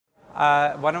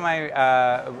One of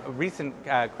my recent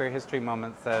queer history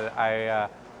moments that I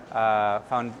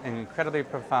found incredibly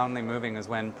profoundly moving is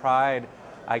when Pride,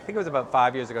 I think it was about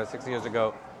 5 years ago, 6 years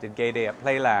ago, did Gay Day at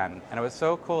Playland. And it was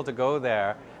so cool to go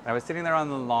there. And I was sitting there on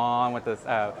the lawn with this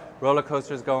roller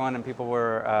coasters going, and people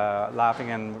were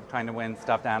laughing and trying to win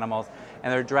stuffed animals.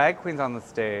 And there were drag queens on the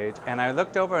stage. And I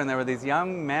looked over, and there were these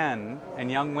young men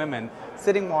and young women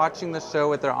sitting watching the show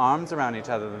with their arms around each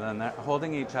other and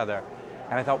holding each other.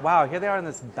 And I thought, wow, here they are in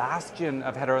this bastion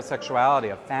of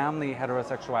heterosexuality, of family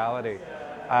heterosexuality.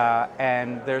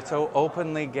 And they're so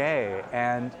openly gay.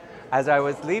 And as I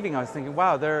was leaving, I was thinking,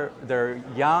 wow, they're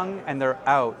young and they're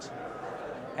out.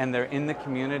 And they're in the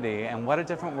community. And what a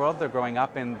different world they're growing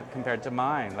up in compared to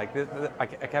mine. Like, I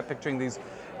kept picturing these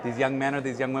young men or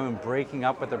these young women breaking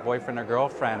up with their boyfriend or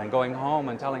girlfriend and going home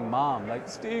and telling mom, like,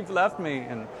 Steve left me.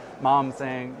 And mom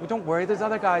saying, well, don't worry, there's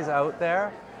other guys out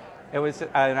there. It was,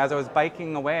 and as I was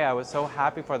biking away, I was so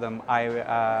happy for them.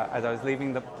 As I was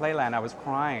leaving the playland, I was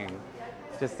crying,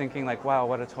 just thinking like, wow,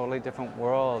 what a totally different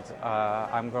world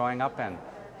I'm growing up in,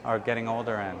 or getting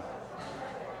older in.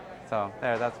 So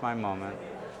there, that's my moment.